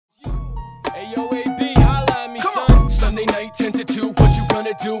Hey yo, AB, holla at me, son. Sunday night, 10 to 2, what you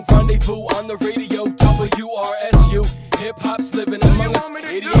gonna do? Rendezvous on the radio, WRSU. Hip hop's living among us.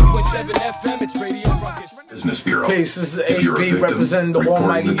 88.7 FM, it's Radio Ruckus. Business Bureau. Peace, this is AB representing the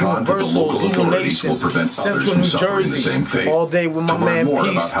almighty universal Zulu Nation, Central New Jersey, all day with my man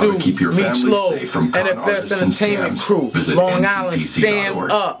P.stew, Meech Low, NFS Entertainment Crew, Long Island,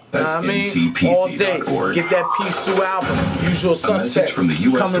 stand up, I mean, all day, get that P.stew album, Usual Suspects,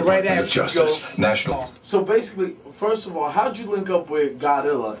 coming right at you, yo. National. So basically, first of all, how'd you link up with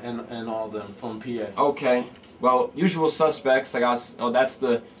Godzilla and all them from PA? Okay, well, Usual Suspects, that's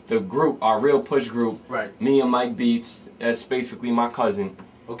the group, our real push group. Right. Me and Mike Beats, that's basically my cousin.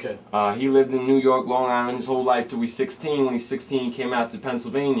 Okay. He lived in New York, Long Island his whole life till he was 16. When he's 16, he came out to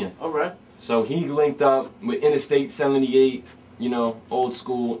Pennsylvania. Alright. So he linked up with Interstate 78, you know, old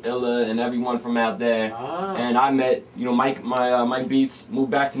school, Illa, and everyone from out there. Ah. And I met, you know, Mike Beats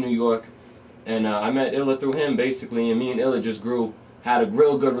moved back to New York, and I met Illa through him basically, and me and Illa just grew. Had a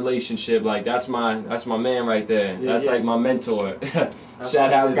real good relationship. Like that's my man right there. Yeah, that's like my mentor. Shout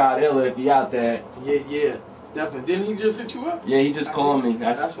what out it is. Godzilla if he out there. Yeah, definitely. Didn't he just hit you up? Yeah, he just called me.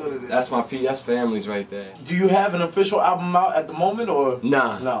 That's what it is. That's family's right there. Do you have an official album out at the moment, or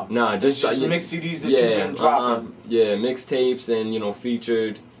Nah, just mix CDs that you've been dropping? Yeah, mixtapes and, you know,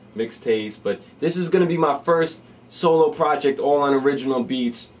 featured mixtapes. But this is gonna be my first solo project, all on original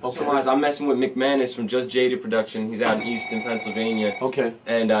beats. Okay. I'm messing with McManus from Just Jaded Production. He's out in Easton, Pennsylvania. Okay.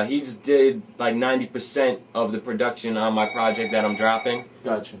 And he just did like 90% of the production on my project that I'm dropping.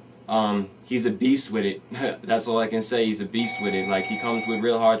 Gotcha. He's a beast with it. That's all I can say. He's a beast with it. Like, he comes with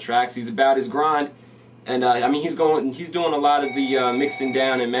real hard tracks. He's about his grind. And I mean, he's doing a lot of the mixing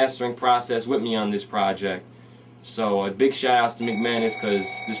down and mastering process with me on this project. So big shout outs to McManus, because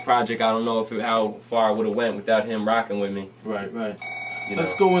this project, I don't know how far I would have went without him rocking with me. Right. You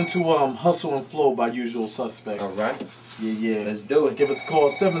Let's know. go into Hustle and Flow by Usual Suspects. All right. Yeah. Let's do it. Give us a call,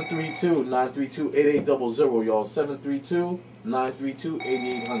 732-932-8800, y'all.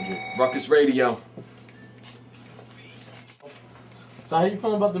 732-932-8800. Ruckus Radio. So how you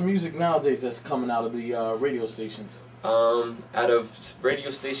feeling about the music nowadays that's coming out of the radio stations? Out of radio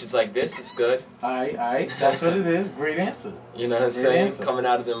stations like this, it's good. Alright, that's what it is. Great answer. You know what I'm saying? Coming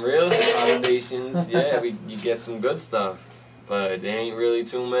out of them real hip-hop stations, yeah, you get some good stuff. But there ain't really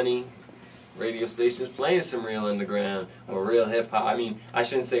too many radio stations playing some real underground or real hip-hop. I mean, I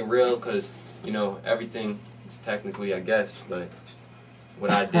shouldn't say real because, you know, everything is technically, I guess, but what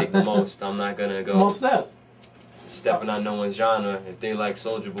I dig the most, I'm not going to go Most stepping on no one's genre. If they like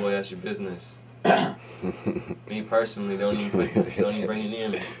Soulja Boy, that's your business. Me personally, don't even bring it near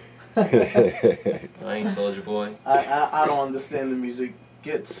me. I ain't Soulja Boy. I don't understand the music.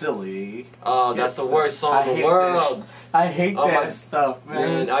 Get silly. Oh, that's the worst song in the world. I hate that stuff,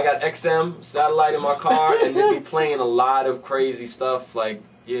 man. I got XM satellite in my car, and they be playing a lot of crazy stuff like,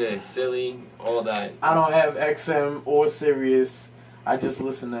 yeah, silly, all that. I don't have XM or Sirius. I just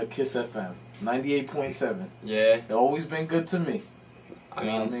listen to Kiss FM, 98.7. Yeah. It's always been good to me. I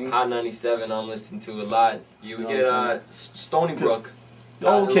mean, Hot 97 I'm listening to a lot. You would get Stony Brook.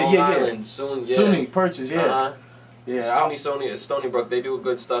 Okay, yeah. Soon, yeah. SUNY Purchase, yeah. Yeah. Stony Brook, they do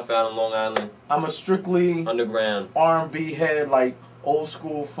good stuff out on Long Island. I'm a strictly underground R&B head, like old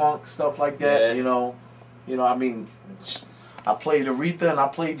school funk stuff like that. Yeah. You know. I mean, I played Aretha and I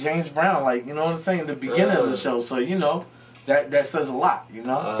played James Brown, like, you know what I'm saying, the beginning of the show. So you know, that says a lot. You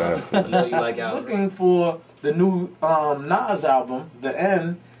know. I know you like I'm looking for the new Nas album, The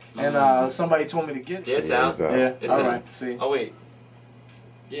End, and somebody told me to get it. Yeah, it's out. Yeah. It's all right. See. Oh wait.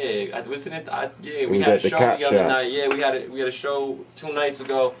 Yeah, wasn't it? Yeah, we had a show the other night. Yeah, we had a show 2 nights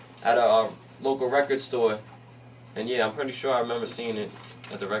ago at a local record store, and yeah, I'm pretty sure I remember seeing it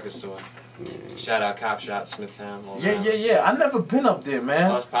at the record store. Shout out Cop Shot, Smithtown. Yeah. I never been up there,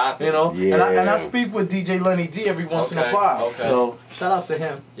 man. Oh, it's popping. You know, yeah. and I speak with DJ Lenny D every once in a while. Okay. So shout out to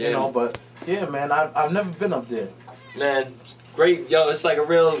him. Yeah. You know, but yeah, man, I've never been up there. Man, great, yo! It's like a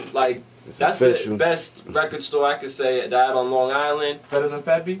real that's the best record store I could say that on Long Island. Better than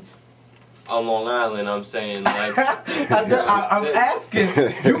Fat Beats? On Long Island, I'm saying, like. I'm asking.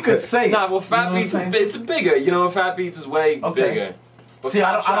 You could say. Nah, well, Fat Beats it's bigger. You know, Fat Beats is way bigger. But see,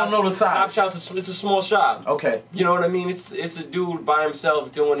 I don't know the size. Cop Shop's it's a small shop. Okay. You know what I mean? It's a dude by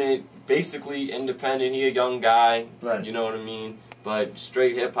himself doing it, basically independent. He a young guy. Right. You know what I mean? But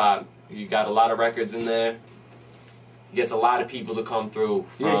straight hip hop. You got a lot of records in there. Gets a lot of people to come through.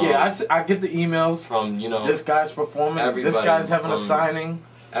 I get the emails from, you know, this guy's performing. This guy's having a signing.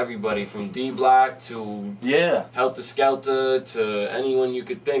 Everybody from D Block to Helter Skelter to anyone you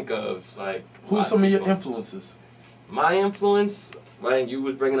could think of. Like, who's some of your influences? My influence, Well, you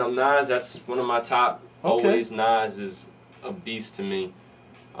was bringing up Nas. That's one of my top. Okay. Always Nas is a beast to me.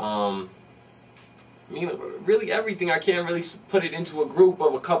 I mean, really everything. I can't really put it into a group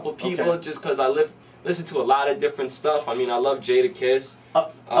of a couple people just because I listen to a lot of different stuff. I mean, I love Jadakiss.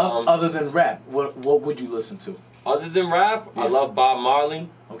 Other than rap, what would you listen to? Other than rap, I love Bob Marley.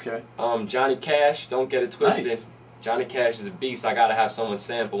 Okay. Johnny Cash. Don't get it twisted. Nice. Johnny Cash is a beast. I gotta have someone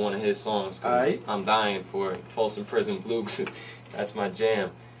sample one of his songs because I'm dying for it. Folsom Prison Blues. That's my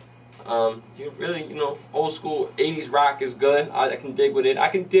jam. You really, old school 80s rock is good. I can dig with it. I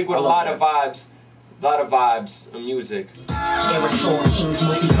can dig with a lot of vibes. A lot of vibes of music. Aerosol kings,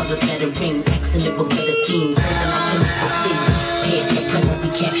 multicolored lettering, accidental better themes. Past the present, we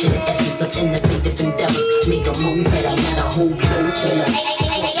capture the essence of innovative endeavors. Make a move better, not a whole clone killer.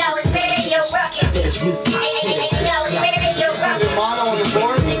 Hey, yo, it's Radio Ruckus. Spit us rooftop Hey, yo, it's Radio Ruckus.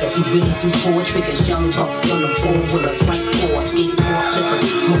 Niggas who really do poor triggers, young bucks on the board with us, right for skateboard flippers.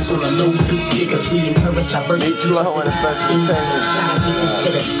 Most on the low beat niggas, we encourage diversity.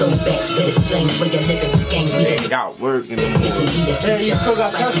 Throwbacks, fit it flame, bring a living gang. We got work in the Yeah, you still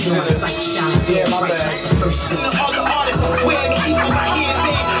got custody of this. Yeah, my bad. All the artists swear the equals I hear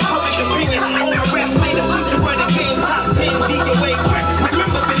them. Public opinion, all my raps say the future of the game. Top 10 DOA,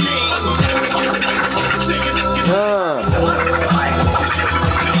 remember the name.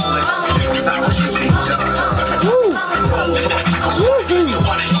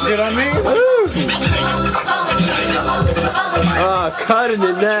 See what I mean? Cutting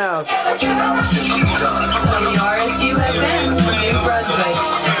it now. RSU FM, New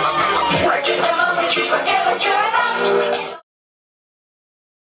Brunswick.